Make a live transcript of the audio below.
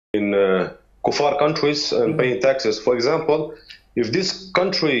in kuffar countries and paying taxes. For example, if this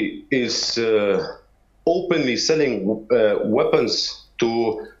country is openly selling weapons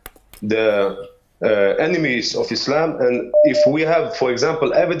to the enemies of Islam, and if we have, for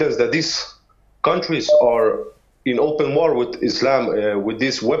example, evidence that these countries are in open war with Islam, with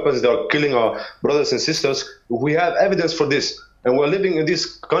these weapons, they are killing our brothers and sisters, we have evidence for this, and we're living in these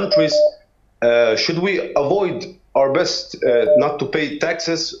countries, should we avoid our best not to pay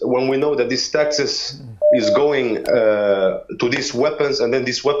taxes when we know that these taxes is going to these weapons, and then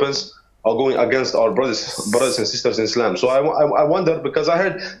these weapons are going against our brothers and sisters in Islam? So I wonder, because I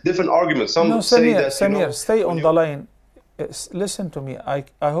heard different arguments. Some say that Samir, stay on the line. Listen to me. I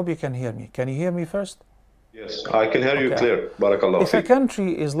hope you can hear me. Can you hear me first? Yes, I can hear you clear. Barakallah. If a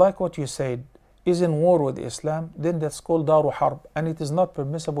country is like what you said, is in war with Islam, then that's called Daru Harb, and it is not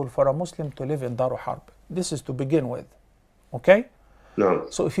permissible for a Muslim to live in Daru Harb. This is to begin with. Okay? No.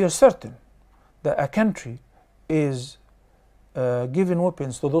 So if you're certain that a country is giving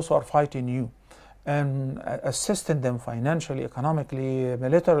weapons to those who are fighting you and assisting them financially, economically,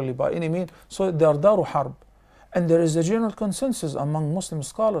 militarily, by any means, so they are Daru Harb. And there is a general consensus among Muslim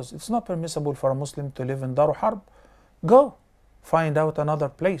scholars, it's not permissible for a Muslim to live in Daru Harb. Go, find out another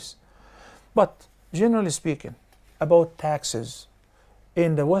place. But generally speaking, about taxes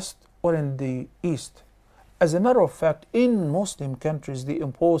in the West or in the East, as a matter of fact, in Muslim countries, they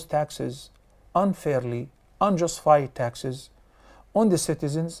impose taxes unfairly, unjustified taxes on the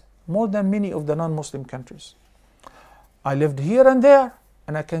citizens more than many of the non-Muslim countries. I lived here and there,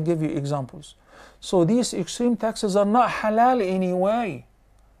 and I can give you examples. So these extreme taxes are not halal anyway,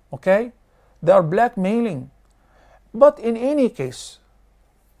 okay? They are blackmailing. But in any case,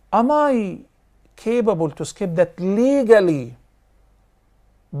 am I capable to skip that legally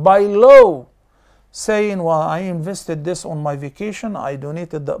by law, saying, well, I invested this on my vacation, I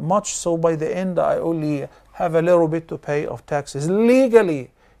donated that much, so by the end I only have a little bit to pay of taxes? Legally,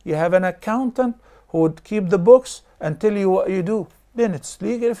 you have an accountant who would keep the books and tell you what you do. Then it's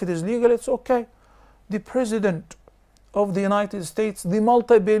legal. If it is legal, it's okay. The President of the United States, the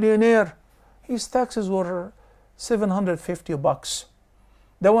multi-billionaire, his taxes were $750.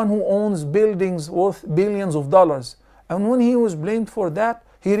 The one who owns buildings worth billions of dollars. And when he was blamed for that,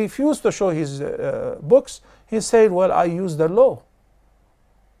 he refused to show his books. He said, well, I used the law.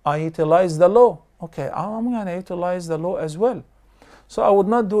 I utilized the law. Okay, I'm going to utilize the law as well. So I would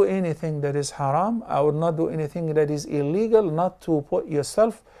not do anything that is haram. I would not do anything that is illegal, not to put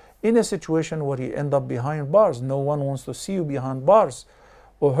yourself in a situation where you end up behind bars. No one wants to see you behind bars,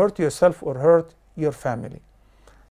 or hurt yourself or hurt your family.